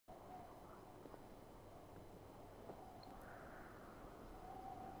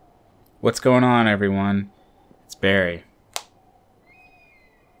What's going on, everyone? It's Barry.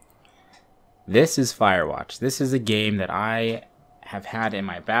 This is Firewatch. This is a game that I have had in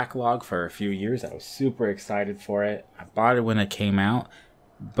my backlog for a few years. I was super excited for it. I bought it when it came out,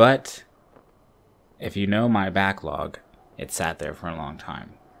 but if you know my backlog, it sat there for a long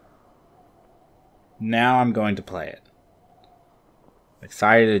time. Now I'm going to play it.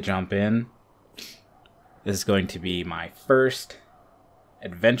 Excited to jump in. This is going to be my first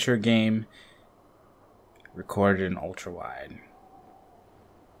adventure game recorded in Ultrawide.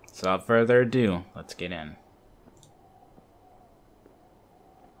 So without further ado, let's get in.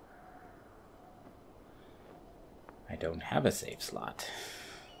 I don't have a save slot.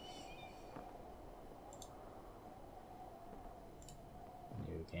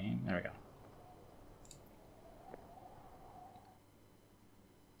 New game. There we go.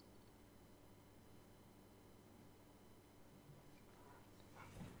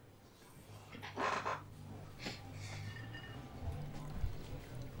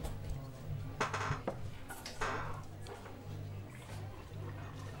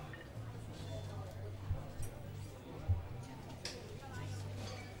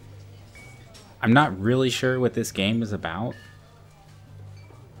 I'm not really sure what this game is about.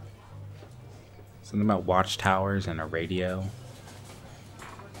 Something about watchtowers and a radio.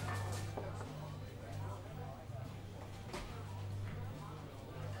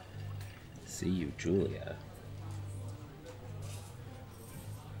 See you, Julia.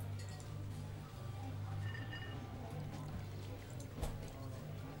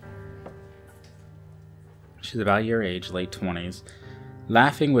 She's about your age, late 20s.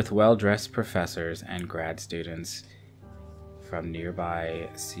 Laughing with well-dressed professors and grad students from nearby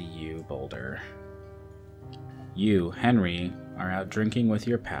CU Boulder. You, Henry, are out drinking with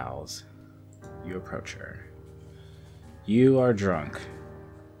your pals. You approach her. You are drunk.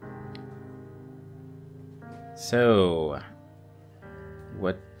 So,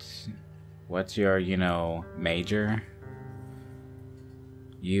 what's your, major?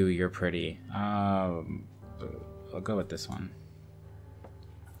 You're pretty. I'll go with this one.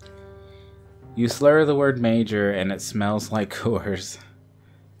 You slur the word major and it smells like Coors.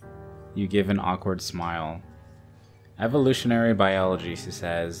 You give an awkward smile. Evolutionary biology, she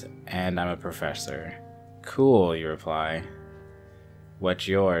says, and I'm a professor. Cool, you reply. What's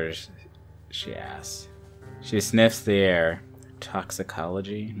yours? She asks. She sniffs the air.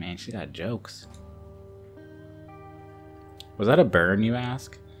 Toxicology? Man, she got jokes. Was that a burn, you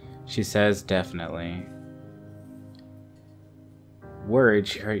ask? She says, definitely. Worried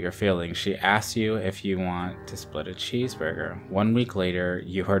she hurt your feelings, she asks you if you want to split a cheeseburger. 1 week later,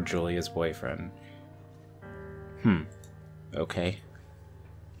 you are Julia's boyfriend. Okay.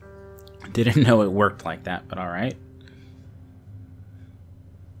 Didn't know it worked like that, but alright.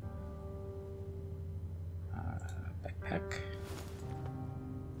 Backpack.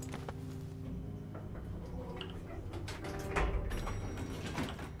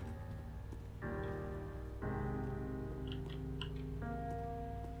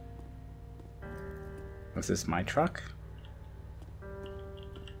 Was this my truck?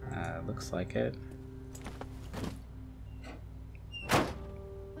 Looks like it.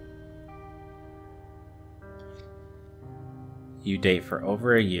 You date for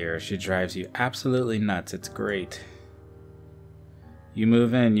over a year. She drives you absolutely nuts. It's great. You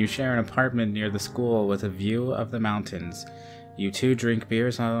move in. You share an apartment near the school with a view of the mountains. You two drink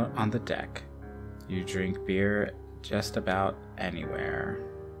beers on the deck. You drink beer just about anywhere.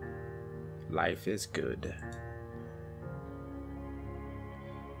 Life is good.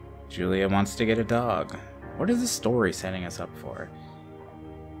 Julia wants to get a dog. What is this story setting us up for?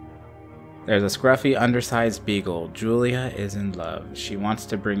 There's a scruffy, undersized beagle. Julia is in love. She wants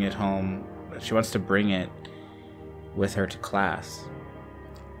to bring it home. She wants to bring it with her to class.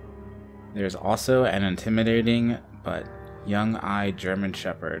 There's also an intimidating but young-eyed German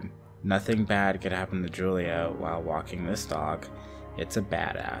Shepherd. Nothing bad could happen to Julia while walking this dog. It's a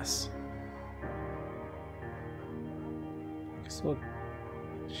badass. So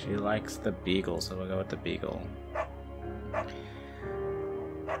she likes the beagle, so we'll go with the beagle.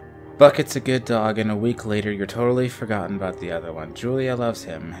 Bucket's a good dog, and a week later you're totally forgotten about the other one. Julia loves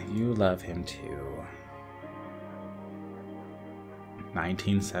him. You love him too.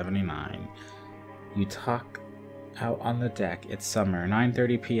 1979. You talk out on the deck. It's summer,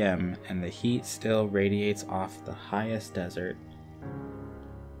 9:30 p.m., and the heat still radiates off the highest desert.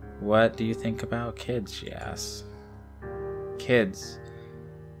 What do you think about kids, she asks. Kids.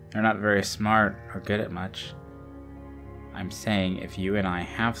 They're not very smart or good at much. I'm saying if you and I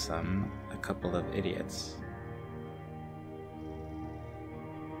have some, a couple of idiots.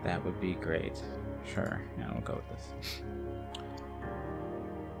 That would be great. Sure, yeah, we'll go with this.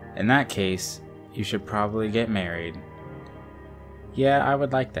 In that case, you should probably get married. Yeah, I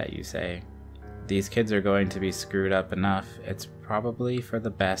would like that, you say. These kids are going to be screwed up enough. It's probably for the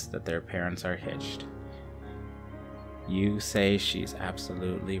best that their parents are hitched. You say she's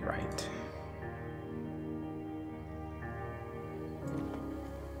absolutely right.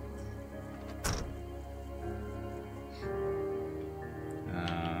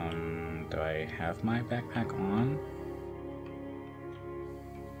 Do I have my backpack on?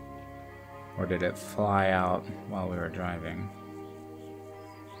 Or did it fly out while we were driving?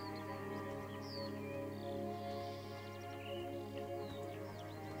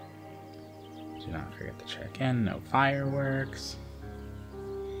 Do not forget to check in. No fireworks.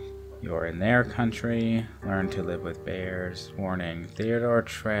 You're in their country. Learn to live with bears. Warning: Theodore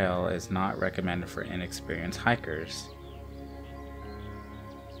Trail is not recommended for inexperienced hikers.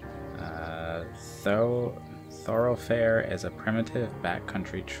 Thoroughfare is a primitive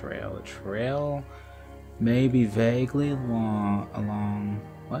backcountry trail. The trail may be vaguely along.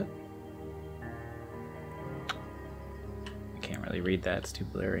 What? I can't really read that. It's too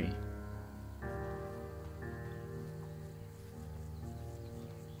blurry.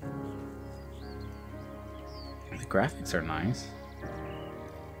 The graphics are nice.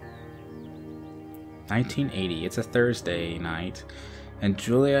 1980. It's a Thursday night, and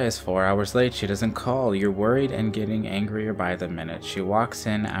Julia is 4 hours late. She doesn't call. You're worried and getting angrier by the minute. She walks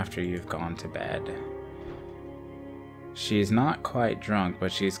in after you've gone to bed. She's not quite drunk,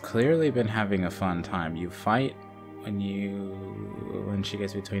 but she's clearly been having a fun time. You fight when she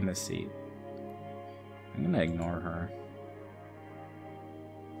gets between the seat. I'm gonna ignore her.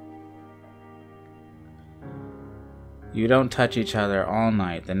 You don't touch each other all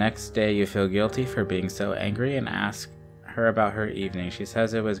night. The next day you feel guilty for being so angry and ask her about her evening. She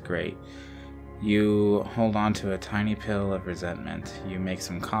says it was great. You hold on to a tiny pill of resentment. You make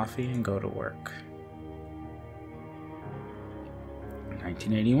some coffee and go to work.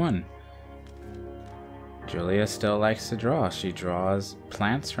 1981. Julia still likes to draw. She draws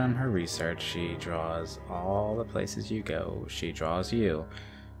plants from her research. She draws all the places you go. She draws you.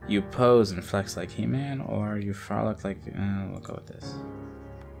 You pose and flex like He-Man, or you frolic like... we'll go with this.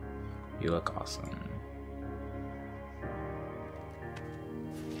 You look awesome.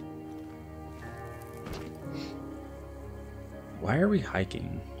 Why are we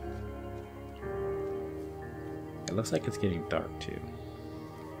hiking? It looks like it's getting dark too.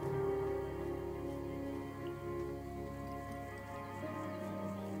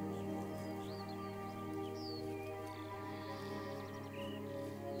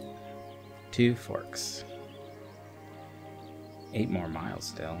 Two Forks. 8 more miles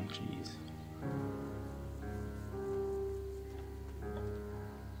still. Jeez.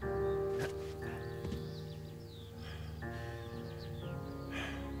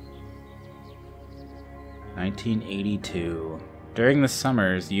 (1982). During the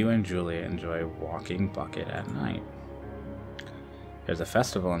summers, you and Julia enjoy walking Bucket at night. There's a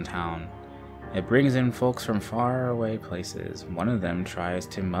festival in town. It brings in folks from far away places. One of them tries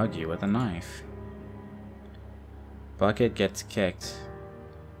to mug you with a knife. Bucket gets kicked.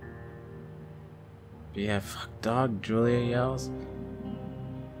 Yeah, fuck dog, Julia yells.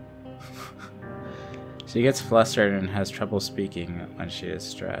 She gets flustered and has trouble speaking when she is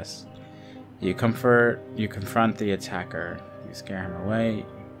stressed. You confront the attacker. You scare him away.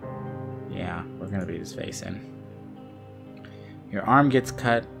 Yeah, we're gonna beat his face in. Your arm gets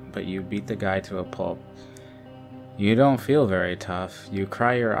cut, but you beat the guy to a pulp. You don't feel very tough. You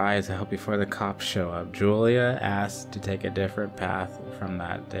cry your eyes out before the cops show up. Julia asks to take a different path from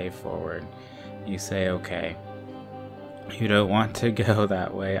that day forward. You say okay. You don't want to go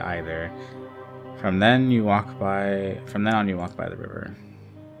that way either. From then on you walk by the river.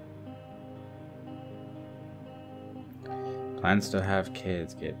 Plans to have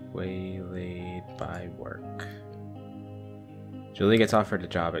kids get waylaid by work. Julie gets offered a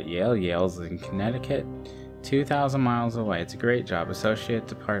job at Yale. Yale's in Connecticut, 2,000 miles away. It's a great job. Associate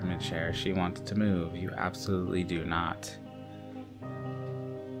department chair. She wants to move. You absolutely do not.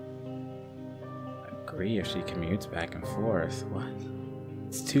 Agree if she commutes back and forth. What?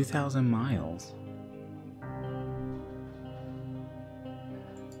 It's 2,000 miles.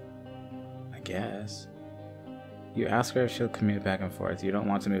 I guess. You ask her if she'll commute back and forth. You don't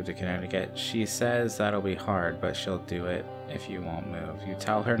want to move to Connecticut. She says that'll be hard, but she'll do it if you won't move. You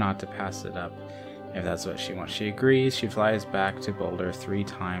tell her not to pass it up if that's what she wants. She agrees. She flies back to Boulder 3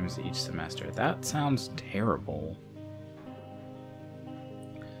 times each semester. That sounds terrible.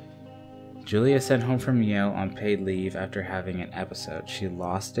 Julia sent home from Yale on paid leave after having an episode. She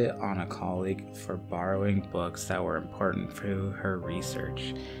lost it on a colleague for borrowing books that were important for her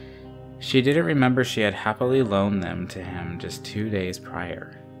research. She didn't remember she had happily loaned them to him just 2 days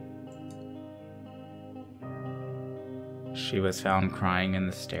prior. She was found crying in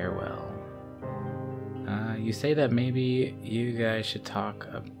the stairwell. You say that maybe you guys should talk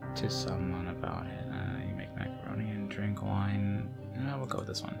to someone about it. You make macaroni and drink wine. We'll go with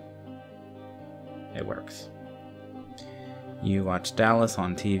this one. It works. You watch Dallas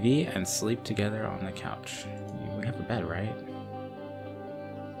on TV and sleep together on the couch. We have a bed, right?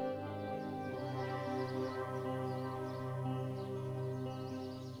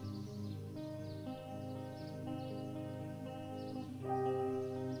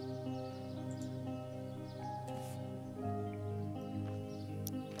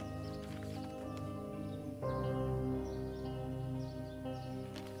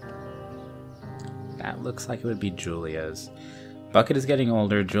 That looks like it would be Julia's. Bucket is getting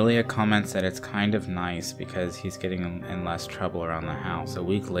older. Julia comments that it's kind of nice because he's getting in less trouble around the house. A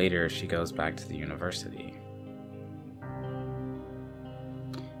week later, she goes back to the university.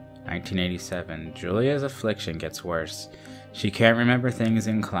 1987. Julia's affliction gets worse. She can't remember things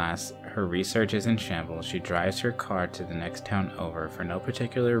in class. Her research is in shambles. She drives her car to the next town over for no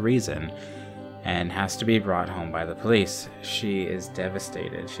particular reason and has to be brought home by the police. She is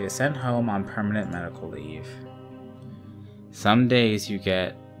devastated. She is sent home on permanent medical leave. Some days you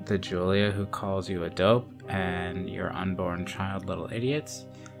get the Julia who calls you a dope and your unborn child little idiots.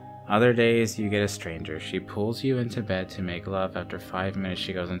 Other days you get a stranger. She pulls you into bed to make love. After 5 minutes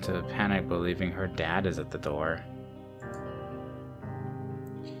she goes into a panic believing her dad is at the door.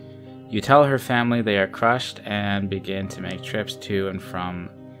 You tell her family they are crushed and begin to make trips to and from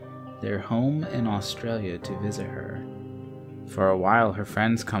their home in Australia to visit her. For a while, her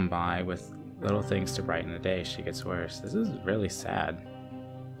friends come by with little things to brighten the day. She gets worse. This is really sad.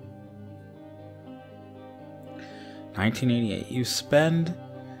 1988. You spend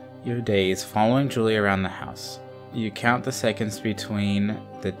your days following Julia around the house. You count the seconds between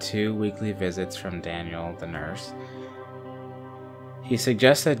the 2 weekly visits from Daniel, the nurse. He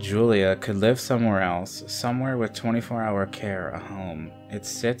suggests that Julia could live somewhere else, somewhere with 24-hour care, a home. It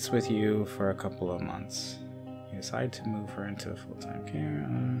sits with you for a couple of months. You decide to move her into full-time care.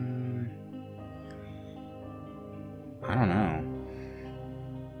 I don't know.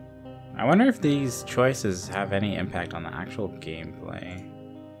 I wonder if these choices have any impact on the actual gameplay.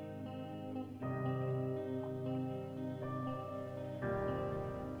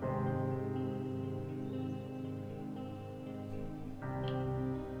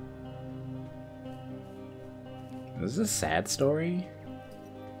 Is this a sad story?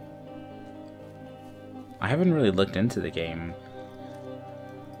 I haven't really looked into the game.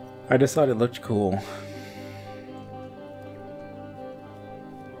 I just thought it looked cool.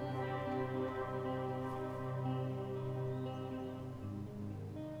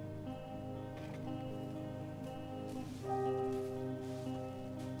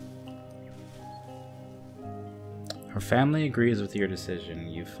 Her family agrees with your decision.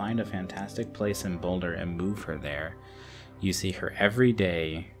 You find a fantastic place in Boulder and move her there. You see her every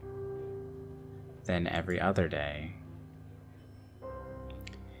day, then every other day.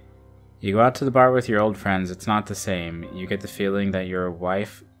 You go out to the bar with your old friends. It's not the same. You get the feeling that your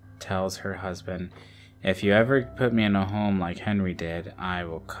wife tells her husband, "If you ever put me in a home like Henry did, I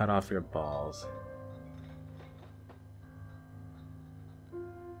will cut off your balls."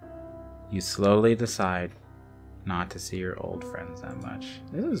 You slowly decide not to see your old friends that much.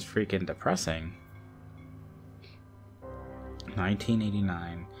 This is freaking depressing.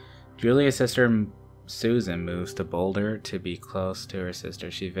 1989. Julia's sister Susan moves to Boulder to be close to her sister.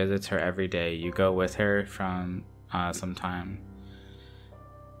 She visits her every day. You go with her from some time.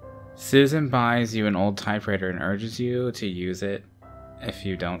 Susan buys you an old typewriter and urges you to use it. If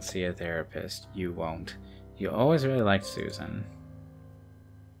you don't see a therapist, you won't. You always really liked Susan.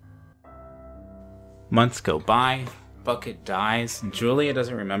 Months go by. Bucket dies. Julia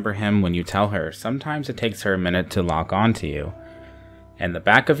doesn't remember him when you tell her. Sometimes it takes her a minute to lock onto you. In the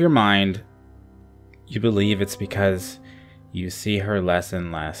back of your mind, you believe it's because you see her less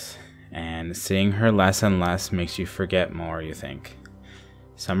and less. And seeing her less and less makes you forget more, you think.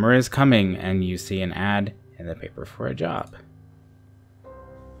 Summer is coming and you see an ad in the paper for a job.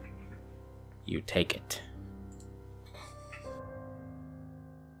 You take it.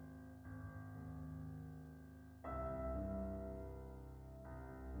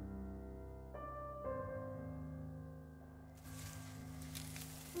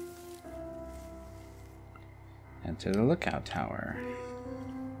 Enter the lookout tower.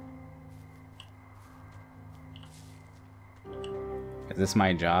 this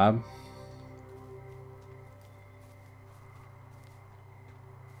my job?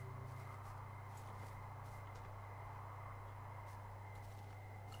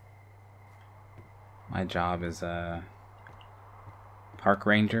 My job is a park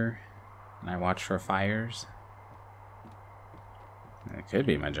ranger, and I watch for fires. It could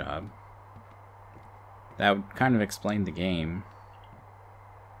be my job. That would kind of explain the game.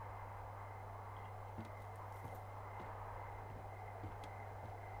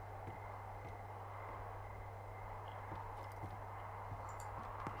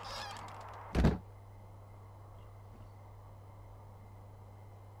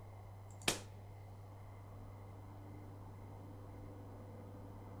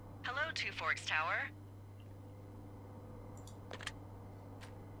 Hello, Two Forks Tower.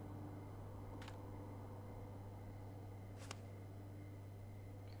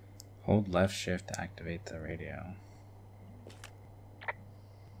 Hold left shift to activate the radio.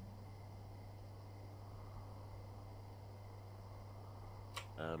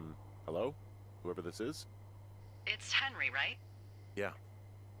 Hello? Whoever this is? It's Henry, right? Yeah.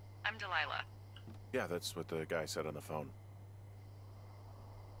 I'm Delilah. Yeah, that's what the guy said on the phone.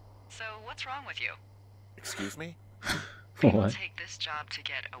 So, what's wrong with you? Excuse me? People What? take this job to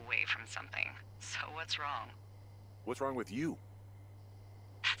get away from something. So, what's wrong? What's wrong with you?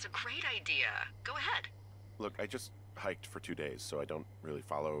 That's a great idea. Go ahead. Look, I just hiked for 2 days, so I don't really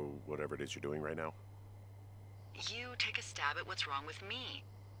follow whatever it is you're doing right now. You take a stab at what's wrong with me.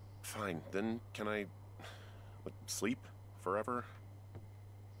 Fine, then can I... sleep? Forever?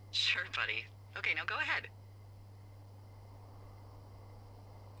 Sure, buddy. Okay, now go ahead.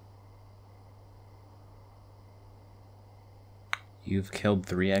 You've killed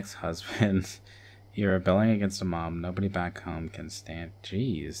 3 ex-husbands. You're rebelling against a mom. Nobody back home can stand.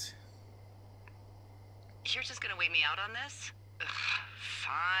 Jeez. You're just gonna wait me out on this? Ugh,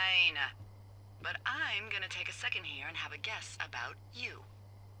 fine. But I'm gonna take a second here and have a guess about you.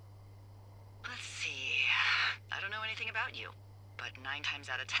 Let's see. I don't know anything about you, but 9 times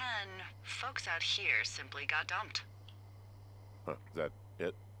out of 10, folks out here simply got dumped. Huh, is that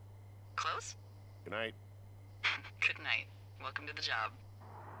it? Close? Good night. Good night. Welcome to the job.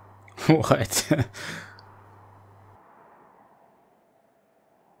 What? Good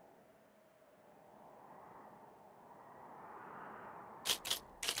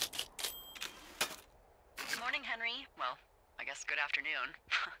morning, Henry. Well, I guess good afternoon.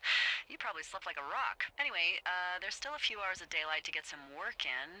 You probably slept like a rock. Anyway, there's still a few hours of daylight to get some work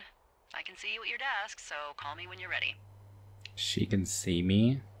in. I can see you at your desk, so call me when you're ready. She can see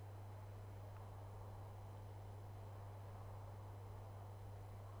me?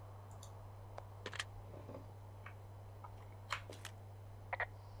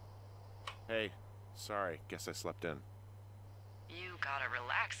 Hey, sorry, guess I slept in. You got a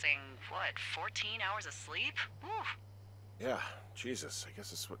relaxing, what, 14 hours of sleep? Whew. Yeah, Jesus, I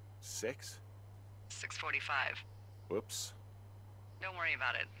guess it's what, 6? 6:45. Whoops. Don't worry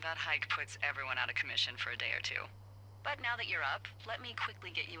about it. That hike puts everyone out of commission for a day or two. But now that you're up, let me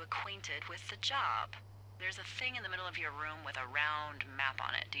quickly get you acquainted with the job. There's a thing in the middle of your room with a round map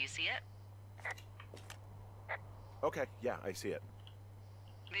on it. Do you see it? Okay, yeah, I see it.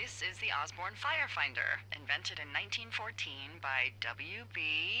 This is the Osborne Firefinder, invented in 1914 by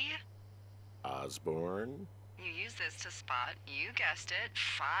W.B. Osborne? You use this to spot, you guessed it,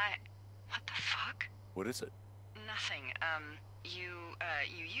 What the fuck? What is it? Nothing. You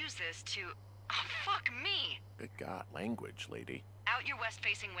use this to... Oh, fuck me! Good God, language, lady. Out your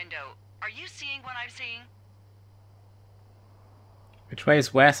west-facing window. Are you seeing what I'm seeing? Which way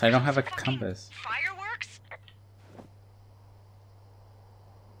is west? I don't have a Fucking compass. Fireworks?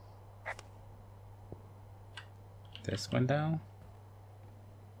 This window?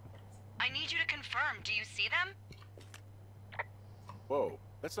 I need you to confirm. Do you see them? Whoa,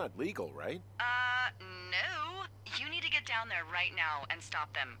 that's not legal, right? No. You need to get down there right now and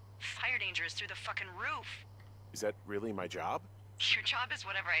stop them. Fire danger is through the fucking roof. Is that really my job? Your job is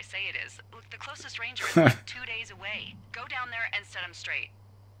whatever I say it is. Look, the closest ranger is like 2 days away. Go down there and set them straight.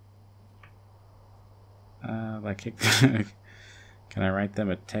 Can I write them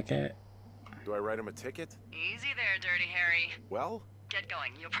a ticket? Do I write him a ticket? Easy there, Dirty Harry. Well? Get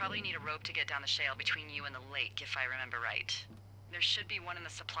going. You'll probably need a rope to get down the shale between you and the lake, if I remember right. There should be one in the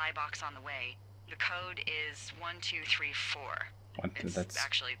supply box on the way. The code is 1234. It's That's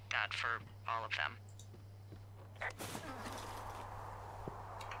actually that for all of them.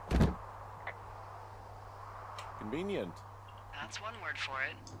 Convenient. That's one word for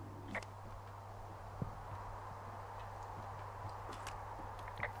it.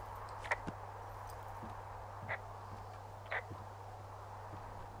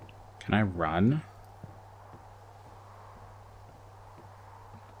 Can I run?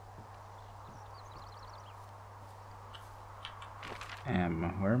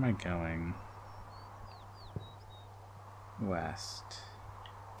 Where am I going? West.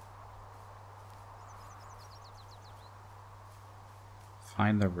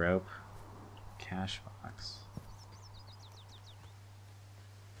 Find the rope. Cash box.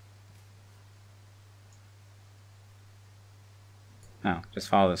 Oh, just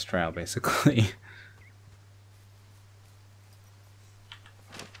follow this trail, basically.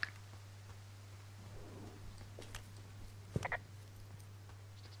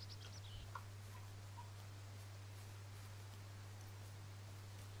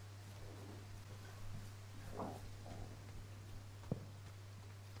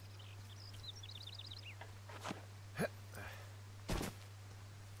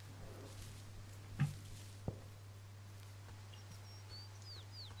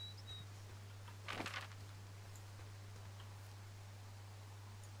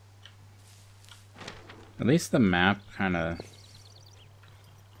 At least the map kind of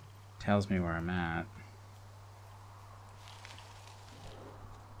tells me where I'm at.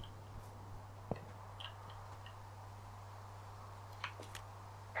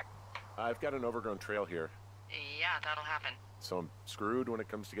 I've got an overgrown trail here, Yeah, that'll happen. so I'm screwed when it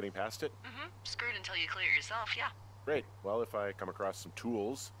comes to getting past it. Screwed until you clear it yourself, yeah. Great. Well, if I come across some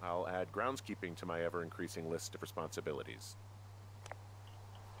tools, I'll add groundskeeping to my ever-increasing list of responsibilities.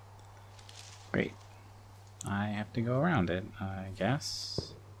 Great. I have to go around it, I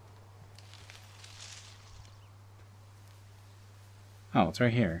guess. Oh, it's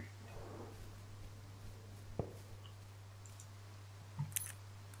right here.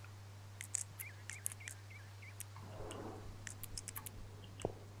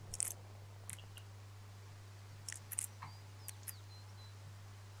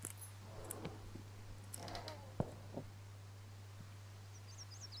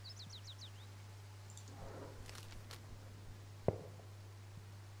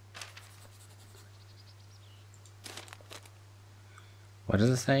 What does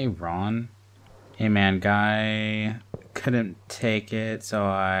it say? Ron? Hey man, guy couldn't take it, so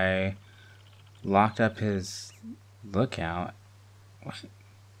I locked up his lookout. What?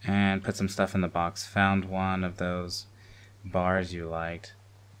 And put some stuff in the box. Found one of those bars you liked.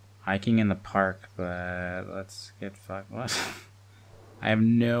 Hiking in the park, but let's get fucked. What? I have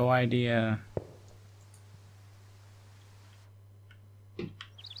no idea.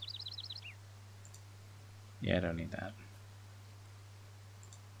 Yeah, I don't need that.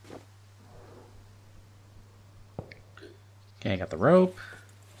 Okay, I got the rope.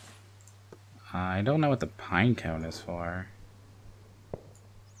 I don't know what the pine cone is for.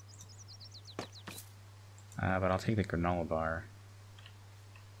 But I'll take the granola bar.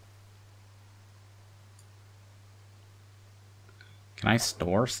 Can I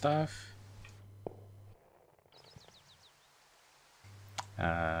store stuff?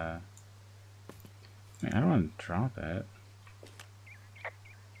 I don't want to drop it.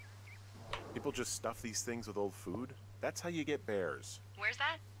 People just stuff these things with old food? That's how you get bears. Where's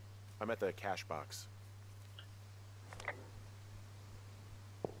that? I'm at the cash box.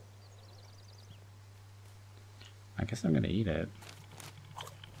 I guess I'm gonna eat it.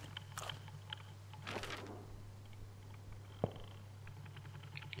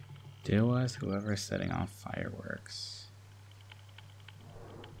 Deal with whoever's setting off fireworks.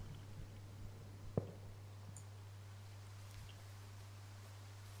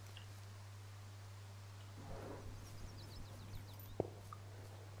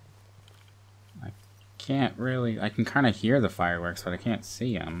 Can't really, I can kind of hear the fireworks, but I can't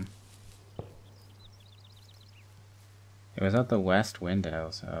see them. It was out the west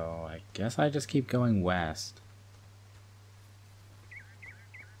window, so I guess I just keep going west.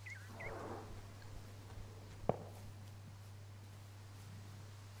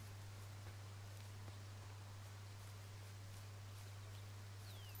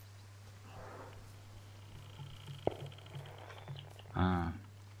 Ah.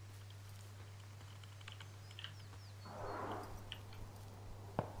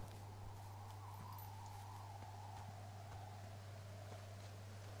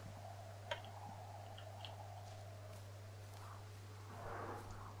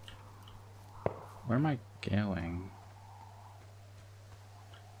 Where am I going?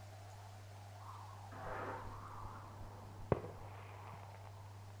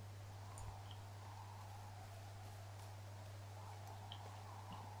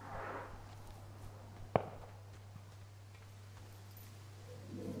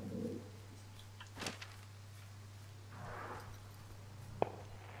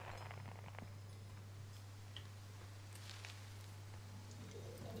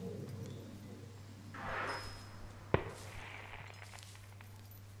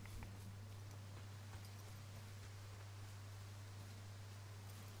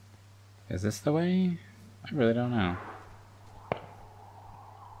 Is this the way? I really don't know.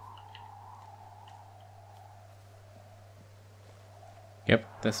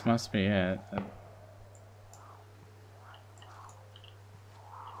 Yep, this must be it.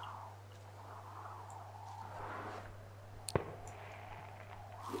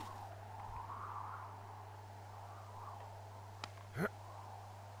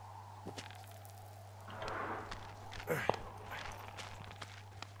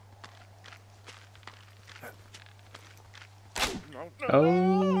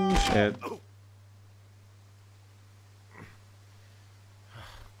 Oh shit.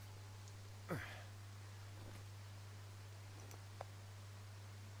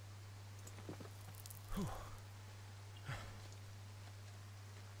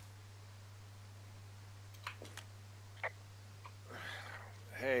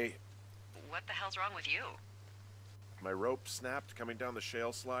 Hey, What the hell's wrong with you? my rope snapped coming down the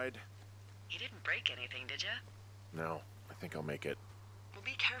shale slide. You didn't break anything, did you? No, I think I'll make it. Well,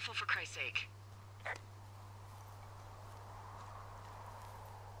 be careful for Christ's sake.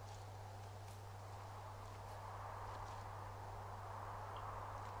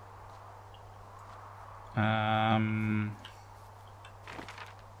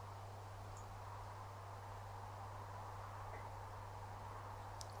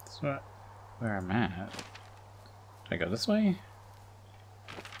 That's where I'm at. Do I go this way?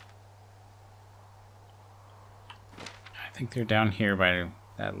 I think they're down here by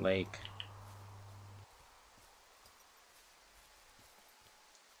that lake.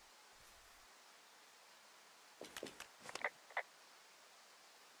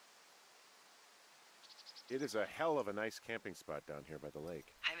 It is a hell of a nice camping spot down here by the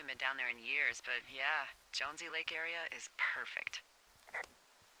lake. I haven't been down there in years, but yeah, Jonesy Lake area is perfect.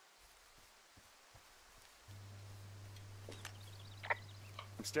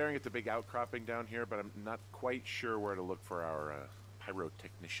 I'm staring at the big outcropping down here, but I'm not quite sure where to look for our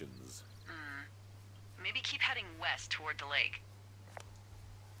pyrotechnicians. Maybe keep heading west toward the lake.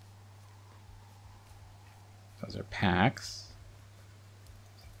 Those are packs.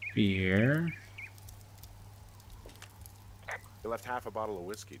 Beer. They left half a bottle of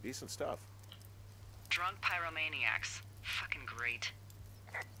whiskey. Decent stuff. Drunk pyromaniacs. Fucking great.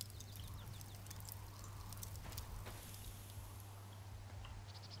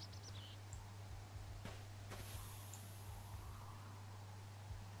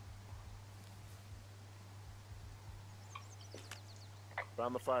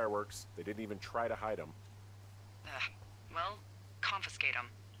 Found the fireworks. They didn't even try to hide them. Well, confiscate them.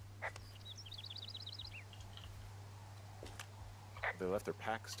 They left their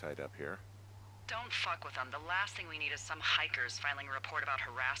packs tied up here. Don't fuck with them. The last thing we need is some hikers filing a report about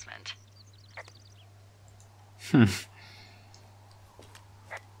harassment.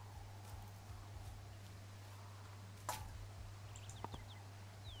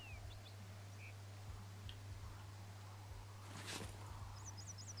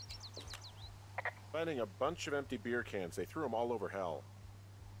 Finding a bunch of empty beer cans. They threw them all over hell.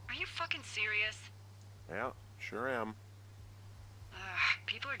 Are you fucking serious? Yeah, sure am.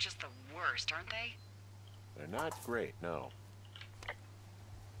 People are just the worst, aren't they? They're not great, no.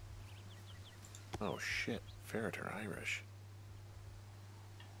 Oh shit, ferret are Irish.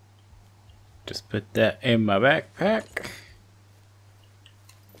 Just put that in my backpack.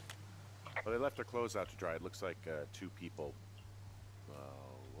 Well, they left their clothes out to dry. It looks like two people.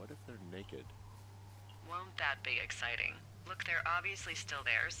 What if they're naked? Won't that be exciting? Look, they're obviously still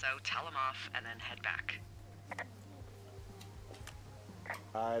there, so tell them off and then head back.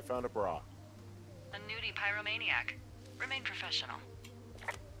 I found a bra. A nudie pyromaniac. Remain professional.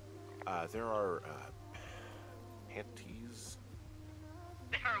 There are, panties?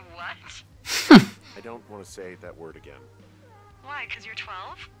 There are what? I don't want to say that word again. Why, 'cause you're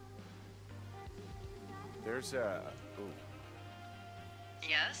 12? There's a... Ooh.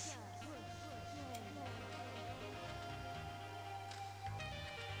 Yes?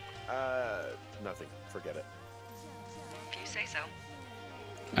 Nothing. Forget it. If you say so.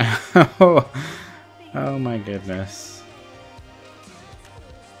 Oh my goodness.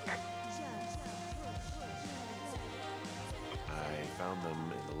 I found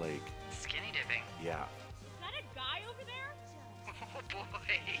them in the lake. Skinny dipping. Yeah. Is that a guy over there? Oh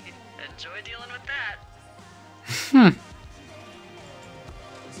boy. Enjoy dealing with that.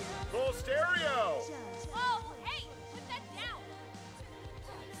 Full stereo! Oh, hey, put that down.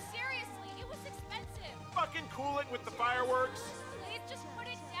 Seriously, it was expensive. Fucking cool it with the fireworks! Please just put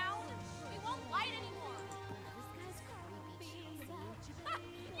it down. We won't light anymore.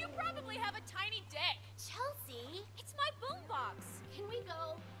 You probably have a tiny dick. Chelsea, It's my boombox. can we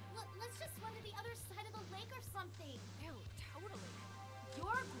go? Let's just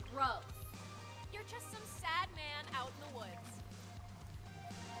You're gross. You're just some sad man out in the woods.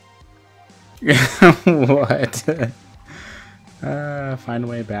 What? Find a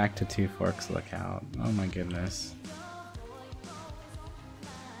way back to Two Forks Lookout. Oh my goodness.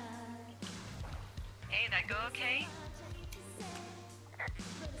 Hey, that go okay?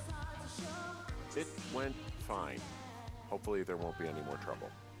 It went fine. Hopefully there won't be any more trouble.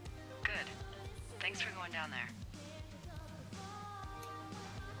 Good. Thanks for going down there.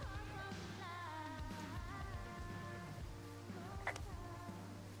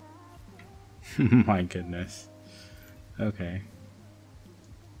 My goodness. Okay.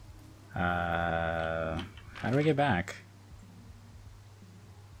 How do we get back?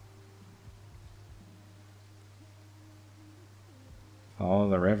 Follow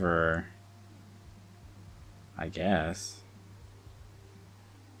the river, I guess.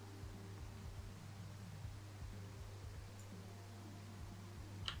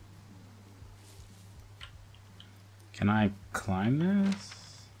 Can I climb this?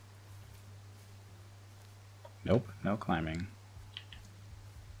 Nope, no climbing.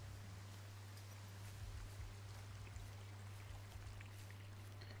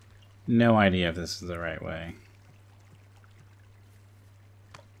 No idea if this is the right way.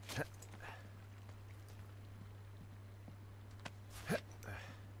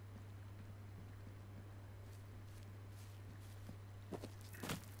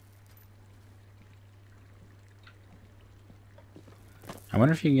 I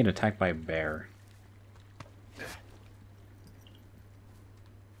wonder if you can get attacked by a bear.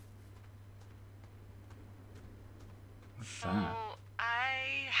 What's that?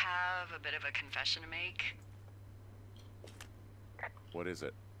 I have a bit of a confession to make. What is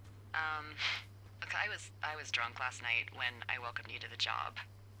it? Look, I was drunk last night when I welcomed you to the job.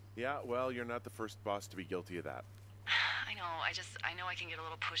 Yeah, well, you're not the first boss to be guilty of that. I know, I know I can get a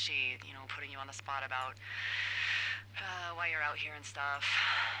little pushy, you know, putting you on the spot about why you're out here and stuff.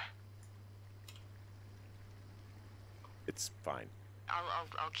 It's fine.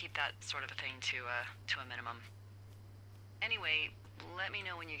 I'll keep that sort of a thing to a minimum. Anyway, let me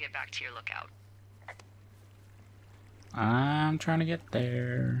know when you get back to your lookout. I'm trying to get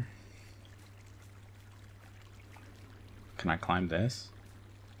there. Can I climb this?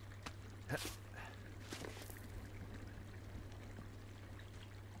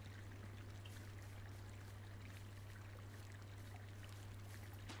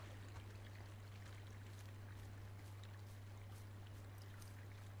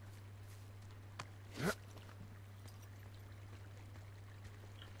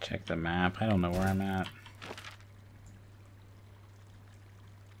 Check the map. I don't know where I'm at.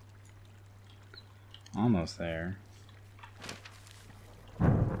 Almost there.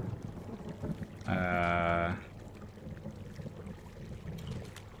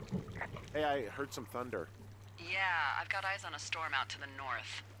 Hey, I heard some thunder. Yeah, I've got eyes on a storm out to the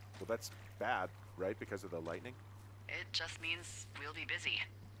north. Well, that's bad, right? Because of the lightning? It just means we'll be busy.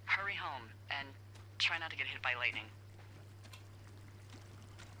 Hurry home and try not to get hit by lightning.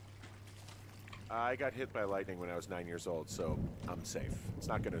 I got hit by lightning when I was 9 years old, so I'm safe. It's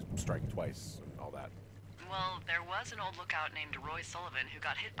not gonna strike twice and all that. Well, there was an old lookout named Roy Sullivan who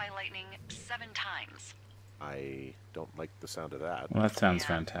got hit by lightning 7 times. I don't like the sound of that. Well, that sounds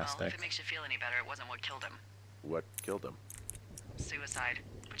Yeah, Well, fantastic. if it makes you feel any better, it wasn't what killed him. What killed him? Suicide.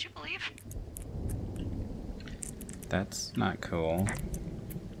 Would you believe? That's not cool.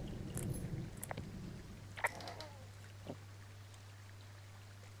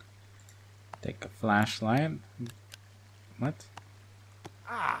 Take a flashlight. What?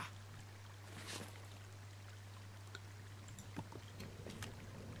 Ah!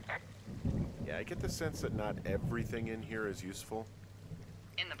 Yeah, I get the sense that not everything in here is useful.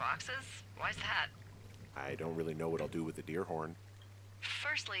 In the boxes? Why's that? I don't really know what I'll do with the deer horn.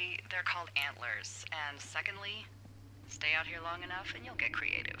 Firstly, they're called antlers. And secondly, stay out here long enough and you'll get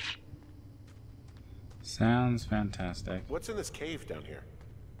creative. Sounds fantastic. What's in this cave down here?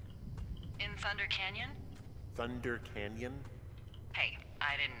 In Thunder Canyon? Thunder Canyon? Hey,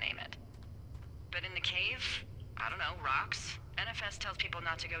 I didn't name it. But in the cave, I don't know, rocks? NFS tells people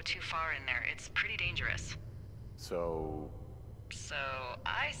not to go too far in there. It's pretty dangerous. So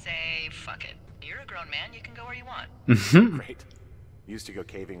I say, fuck it. You're a grown man, you can go where you want. great. Used to go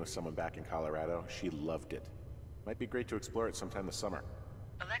caving with someone back in Colorado. She loved it. Might be great to explore it sometime this summer.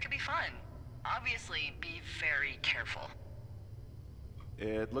 Well, that could be fun. Obviously, be very careful.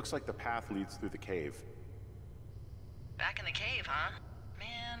 It looks like the path leads through the cave. Back in the cave, huh?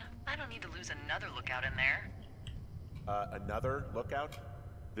 Man, I don't need to lose another lookout in there. Another lookout?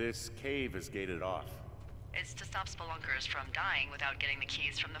 This cave is gated off. It's to stop spelunkers from dying without getting the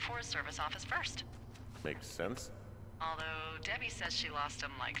keys from the Forest Service office first. Makes sense. Although Debbie says she lost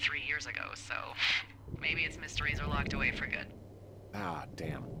them like 3 years ago, so maybe its mysteries are locked away for good. Ah,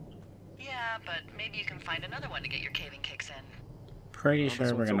 damn. Yeah, but maybe you can find another one to get your caving kicks in. Pretty Well, sure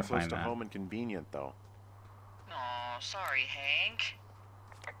this we're one's gonna so close find to that. home and convenient, though. Aw, sorry, Hank.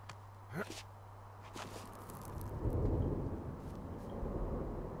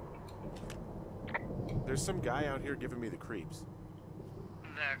 There's some guy out here giving me the creeps.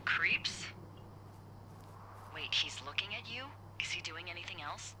 The creeps? Wait, he's looking at you? Is he doing anything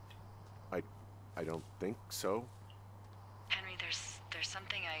else? I don't think so. Henry, there's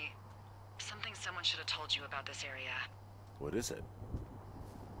something someone should have told you about this area. What is it?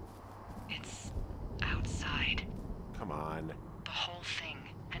 It's outside. Come on. The whole thing.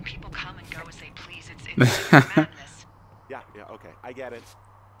 And people come and go as they please. It's madness. Yeah, okay. I get it.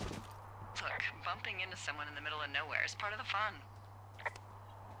 Look, bumping into someone in the middle of nowhere is part of the fun.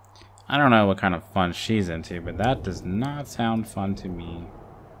 I don't know what kind of fun she's into, but that does not sound fun to me.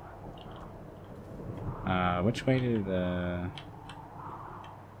 Which way did the...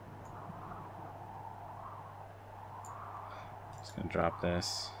 Just gonna drop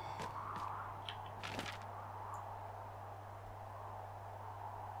this.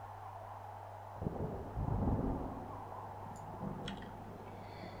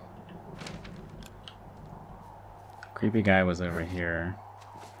 Creepy guy was over here.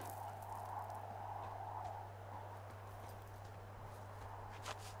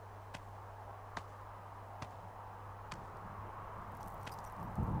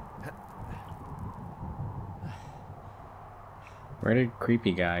 Where did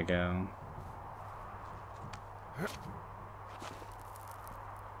creepy guy go?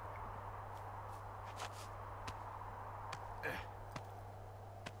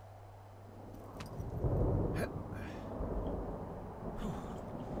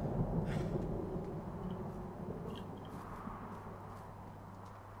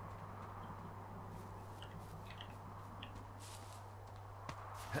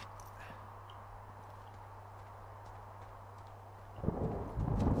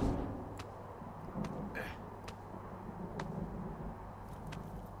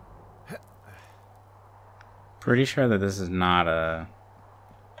 Pretty sure that this is not a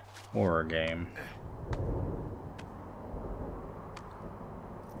horror game.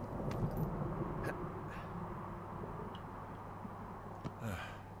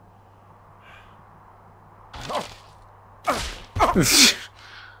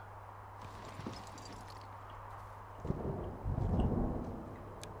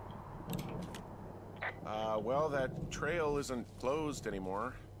 Well, that trail isn't closed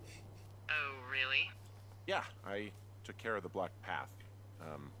anymore. Oh, really? Yeah, I took care of the blocked path.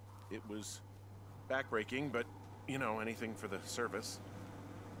 It was backbreaking, but, you know, anything for the service.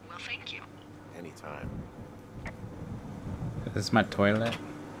 Well, thank you. Anytime. Is this my toilet?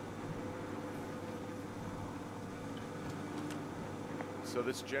 So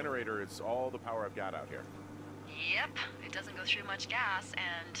this generator is all the power I've got out here. Yep, it doesn't go through much gas,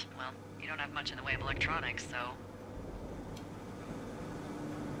 and, well, you don't have much in the way of electronics, so...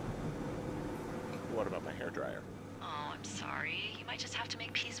 What about my hairdryer? Oh, I'm sorry. You might just have to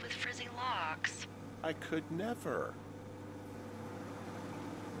make peace with frizzy locks. I could never.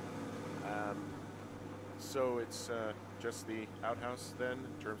 So it's just the outhouse then,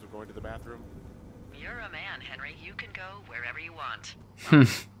 in terms of going to the bathroom? You're a man, Henry. You can go wherever you want.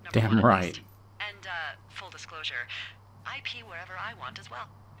 Damn at right. least. And, full disclosure, I pee wherever I want as well.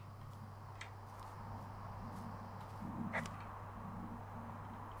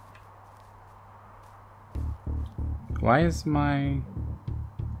 Why is my...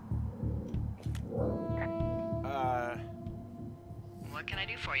 What can I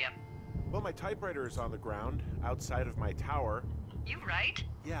do for you? Well, my typewriter is on the ground, outside of my tower. You right?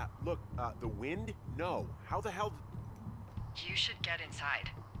 Yeah, look, the wind? No. How the hell... You should get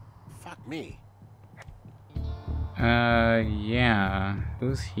inside. Fuck me. Yeah.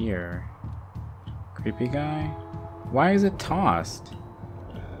 Who's here? Creepy guy? Why is it tossed?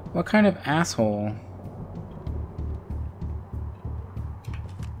 What kind of asshole?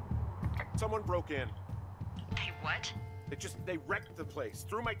 Someone broke in. Hey, what? They wrecked the place.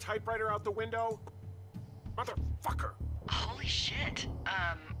 Threw my typewriter out the window. Motherfucker. Holy shit.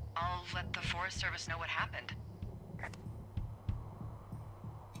 I'll let the Forest Service know what happened.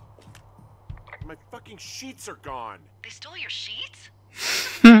 My fucking sheets are gone. They stole your sheets?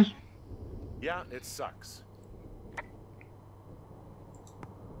 Yeah, it sucks.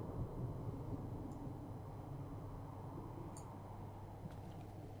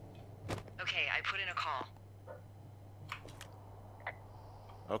 Okay, I put in a call.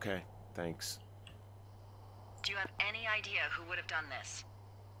 Okay, thanks. Do you have any idea who would have done this?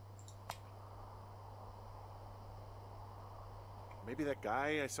 Maybe that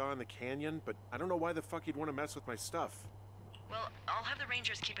guy I saw in the canyon, but I don't know why the fuck he'd want to mess with my stuff. Well, I'll have the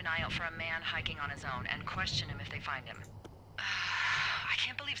Rangers keep an eye out for a man hiking on his own and question him if they find him. I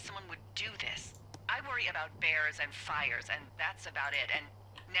can't believe someone would do this. I worry about bears and fires, and that's about it. And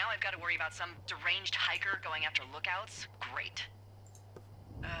now I've got to worry about some deranged hiker going after lookouts? Great.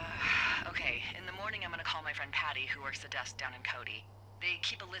 Okay, in the morning I'm gonna call my friend Patty, who works the desk down in Cody. They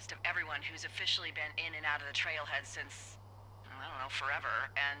keep a list of everyone who's officially been in and out of the trailhead since, I don't know, forever,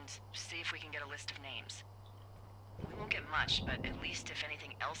 and see if we can get a list of names. We won't get much, but at least if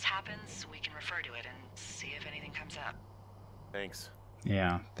anything else happens, we can refer to it and see if anything comes up. Thanks.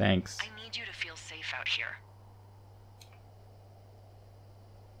 Yeah, thanks. I need you to feel safe out here.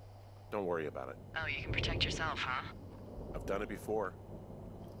 Don't worry about it. Oh, you can protect yourself, huh? I've done it before.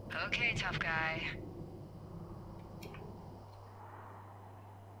 Okay, tough guy.